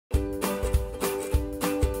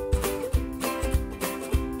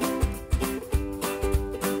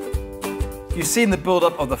You've seen the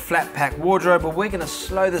build-up of the flat pack wardrobe, but we're going to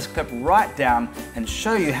slow this clip right down and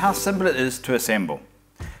show you how simple it is to assemble.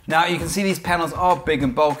 Now you can see these panels are big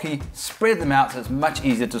and bulky. Spread them out so it's much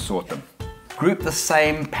easier to sort them. Group the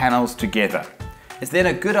same panels together. It's then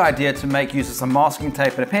a good idea to make use of some masking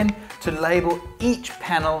tape and a pen to label each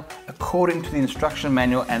panel according to the instruction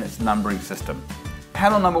manual and its numbering system.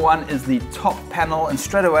 Panel number 1 is the top panel, and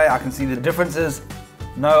straight away I can see the differences.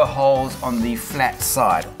 No holes on the flat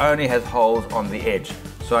side, only has holes on the edge.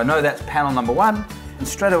 So I know that's panel number 1, and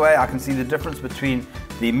straight away I can see the difference between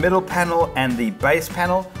the middle panel and the base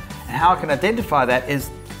panel. And how I can identify that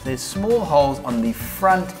is there's small holes on the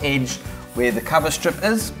front edge where the cover strip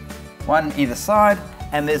is, one either side,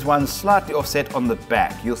 and there's one slightly offset on the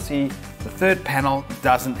back. You'll see the third panel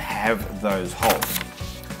doesn't have those holes.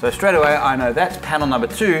 So straight away I know that's panel number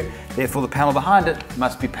 2, therefore the panel behind it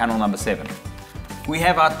must be panel number 7. We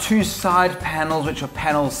have our 2 side panels, which are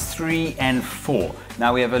panels 3 and 4.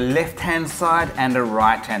 Now we have a left-hand side and a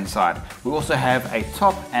right-hand side. We also have a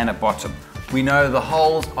top and a bottom. We know the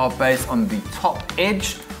holes are based on the top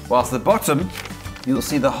edge, whilst the bottom, you'll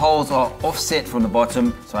see the holes are offset from the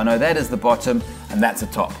bottom, so I know that is the bottom and that's the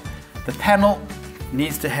top. The panel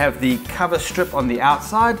needs to have the cover strip on the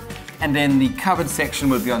outside, and then the covered section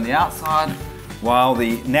would be on the outside, while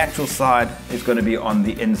the natural side is going to be on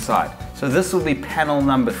the inside. So this will be panel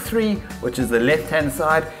number 3, which is the left-hand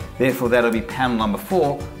side, therefore that'll be panel number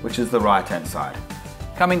 4, which is the right-hand side.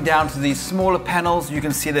 Coming down to these smaller panels, you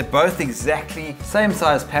can see they're both exactly same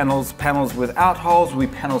size panels. Panels without holes will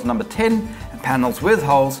be panels number 10, and panels with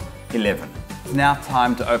holes, 11. It's now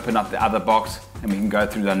time to open up the other box and we can go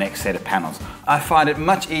through the next set of panels. I find it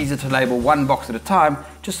much easier to label one box at a time,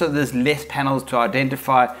 just so there's less panels to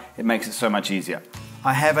identify. It makes it so much easier.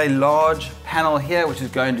 I have a large panel here which is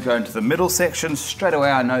going to go into the middle section. Straight away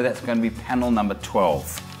I know that's going to be panel number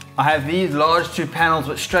 12. I have these large 2 panels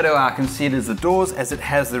which straight away I can see it as the doors, as it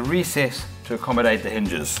has the recess to accommodate the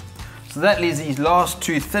hinges. So that leaves these last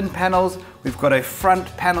 2 thin panels. We've got a front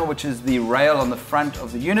panel which is the rail on the front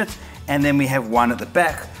of the unit, and then we have one at the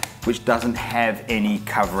back which doesn't have any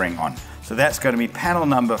covering on. So that's going to be panel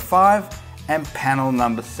number 5 and panel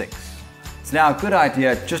number 6. It's now a good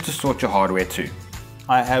idea just to sort your hardware too.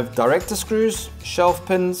 I have director screws, shelf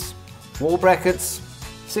pins, wall brackets,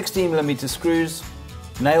 16mm screws,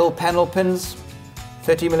 nail panel pins,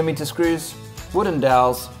 30mm screws, wooden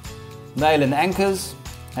dowels, nail and anchors,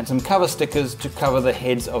 and some cover stickers to cover the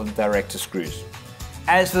heads of the director screws.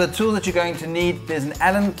 As for the tool that you're going to need, there's an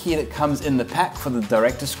Allen key that comes in the pack for the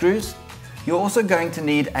director screws. You're also going to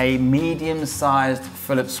need a medium-sized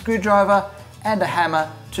Phillips screwdriver and a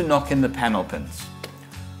hammer to knock in the panel pins.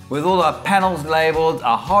 With all our panels labeled,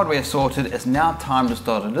 our hardware sorted, it's now time to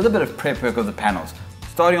start a little bit of prep work of the panels.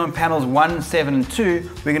 Starting on panels 1, 7 and 2,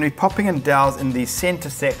 we're going to be popping in dowels in the center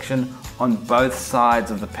section on both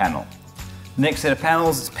sides of the panel. The next set of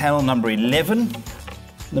panels is panel number 11,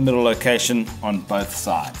 the middle location on both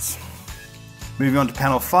sides. Moving on to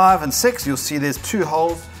panel 5 and 6, you'll see there's 2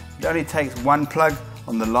 holes. It only takes 1 plug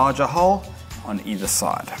on the larger hole on either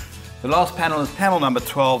side. The last panel is panel number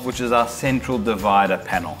 12, which is our central divider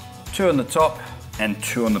panel. 2 on the top and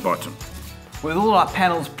 2 on the bottom. With all our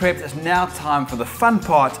panels prepped, it's now time for the fun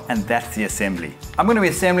part, and that's the assembly. I'm going to be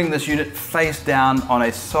assembling this unit face down on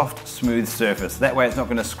a soft, smooth surface. That way it's not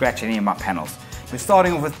going to scratch any of my panels. We're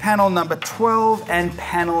starting off with panel number 12 and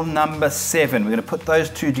panel number 7. We're going to put those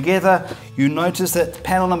 2 together. You notice that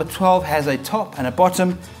panel number 12 has a top and a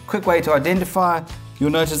bottom. Quick way to identify, you'll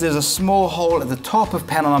notice there's a small hole at the top of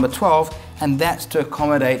panel number 12, and that's to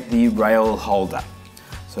accommodate the rail holder.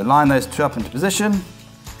 So line those 2 up into position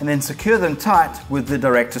and then secure them tight with the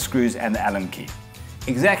director screws and the Allen key.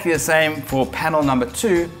 Exactly the same for panel number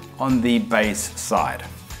 2 on the base side.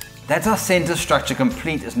 That's our center structure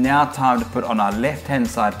complete. It's now time to put on our left-hand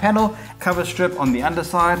side panel, cover strip on the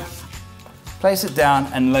underside, place it down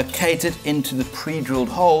and locate it into the pre-drilled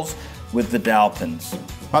holes with the dowel pins.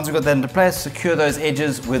 Once we've got that into place, secure those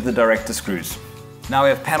edges with the director screws. Now we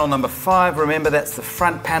have panel number 5. Remember, that's the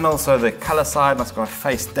front panel, so the color side must go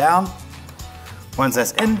face down. Once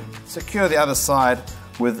that's in, secure the other side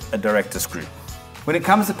with a director screw. When it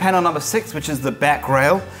comes to panel number 6, which is the back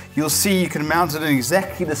rail, you'll see you can mount it in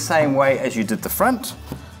exactly the same way as you did the front.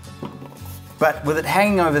 But with it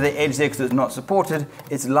hanging over the edge there because it's not supported,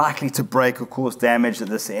 it's likely to break or cause damage at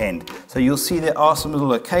this end. So you'll see there are some little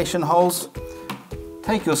location holes.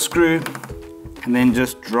 Take your screw and then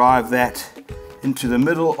just drive that into the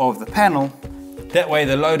middle of the panel. That way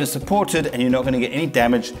the load is supported and you're not going to get any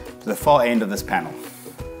damage to the far end of this panel.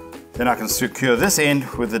 Then I can secure this end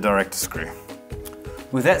with the director screw.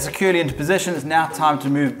 With that securely into position, it's now time to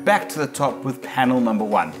move back to the top with panel number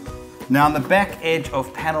 1. Now on the back edge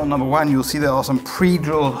of panel number 1, you'll see there are some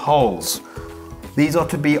pre-drilled holes. These are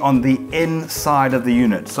to be on the inside of the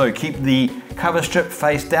unit. So keep the cover strip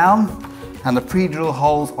face down and the pre-drill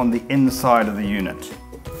holes on the inside of the unit.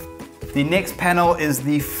 The next panel is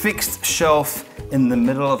the fixed shelf in the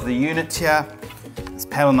middle of the unit here. It's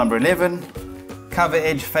panel number 11. Cover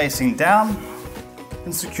edge facing down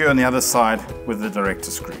and secure on the other side with the director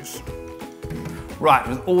screws. Right,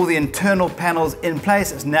 with all the internal panels in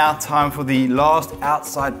place, it's now time for the last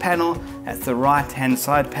outside panel. That's the right-hand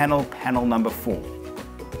side panel, panel number 4.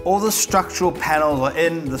 All the structural panels are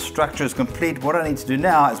in, the structure is complete. What I need to do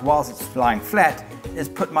now is, whilst it's lying flat, is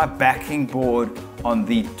put my backing board on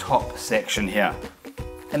the top section here.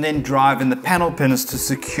 And then drive in the panel pins to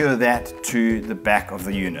secure that to the back of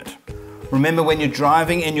the unit. Remember, when you're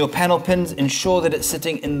driving in your panel pins, ensure that it's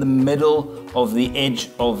sitting in the middle of the edge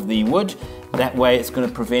of the wood. That way it's going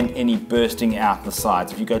to prevent any bursting out the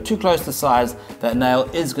sides. If you go too close to the sides, that nail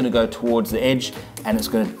is going to go towards the edge and it's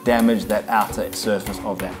going to damage that outer surface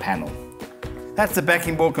of that panel. That's the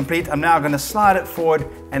backing board complete. I'm now going to slide it forward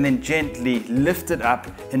and then gently lift it up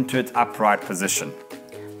into its upright position.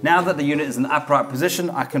 Now that the unit is in the upright position,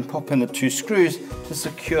 I can pop in the 2 screws to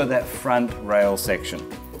secure that front rail section.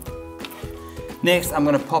 Next, I'm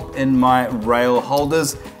going to pop in my rail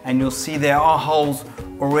holders, and you'll see there are holes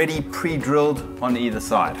already pre-drilled on either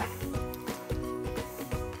side.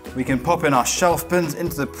 We can pop in our shelf pins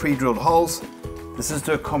into the pre-drilled holes. This is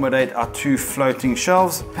to accommodate our 2 floating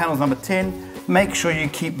shelves. Panels number 10, make sure you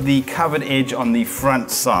keep the covered edge on the front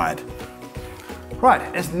side. Right,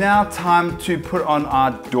 it's now time to put on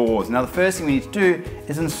our doors. Now the first thing we need to do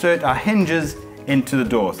is insert our hinges into the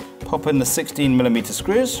doors. Pop in the 16mm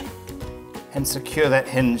screws and secure that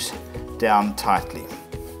hinge down tightly.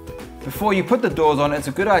 Before you put the doors on, it's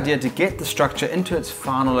a good idea to get the structure into its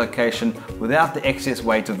final location without the excess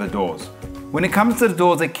weight of the doors. When it comes to the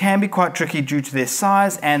doors, they can be quite tricky due to their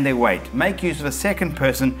size and their weight. Make use of a second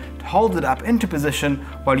person to hold it up into position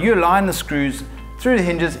while you align the screws through the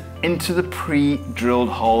hinges into the pre-drilled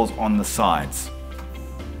holes on the sides.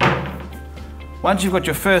 Once you've got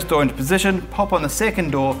your first door into position, pop on the second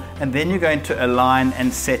door, and then you're going to align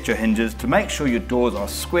and set your hinges to make sure your doors are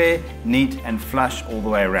square, neat and flush all the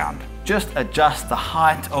way around. Just adjust the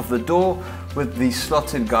height of the door with the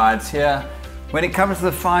slotted guides here. When it comes to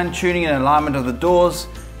the fine tuning and alignment of the doors,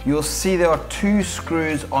 you'll see there are 2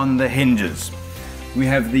 screws on the hinges. We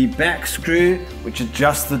have the back screw, which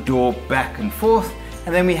adjusts the door back and forth,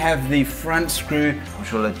 and then we have the front screw,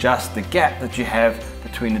 which will adjust the gap that you have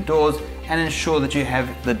between the doors and ensure that you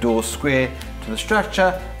have the door square to the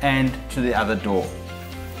structure and to the other door.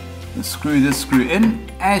 And screw this screw in.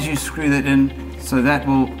 As you screw that in, so that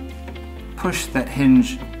will push that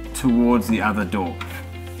hinge towards the other door.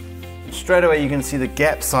 Straight away you can see the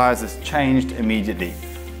gap size has changed immediately.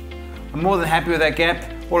 I'm more than happy with that gap.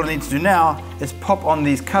 All I need to do now is pop on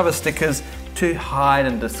these cover stickers to hide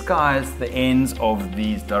and disguise the ends of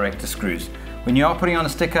these director screws. When you are putting on a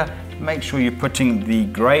sticker, make sure you're putting the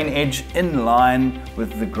grain edge in line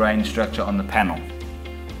with the grain structure on the panel.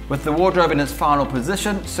 With the wardrobe in its final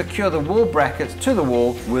position, secure the wall brackets to the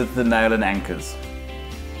wall with the nail and anchors.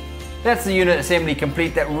 That's the unit assembly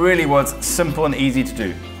complete. That really was simple and easy to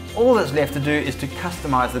do. All that's left to do is to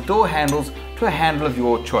customize the door handles to a handle of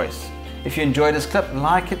your choice. If you enjoyed this clip,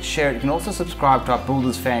 like it, share it. You can also subscribe to our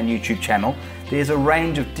BuildersSA YouTube channel. There's a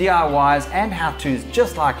range of DIYs and how-tos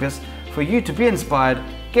just like this for you to be inspired,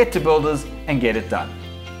 get to Builders and get it done.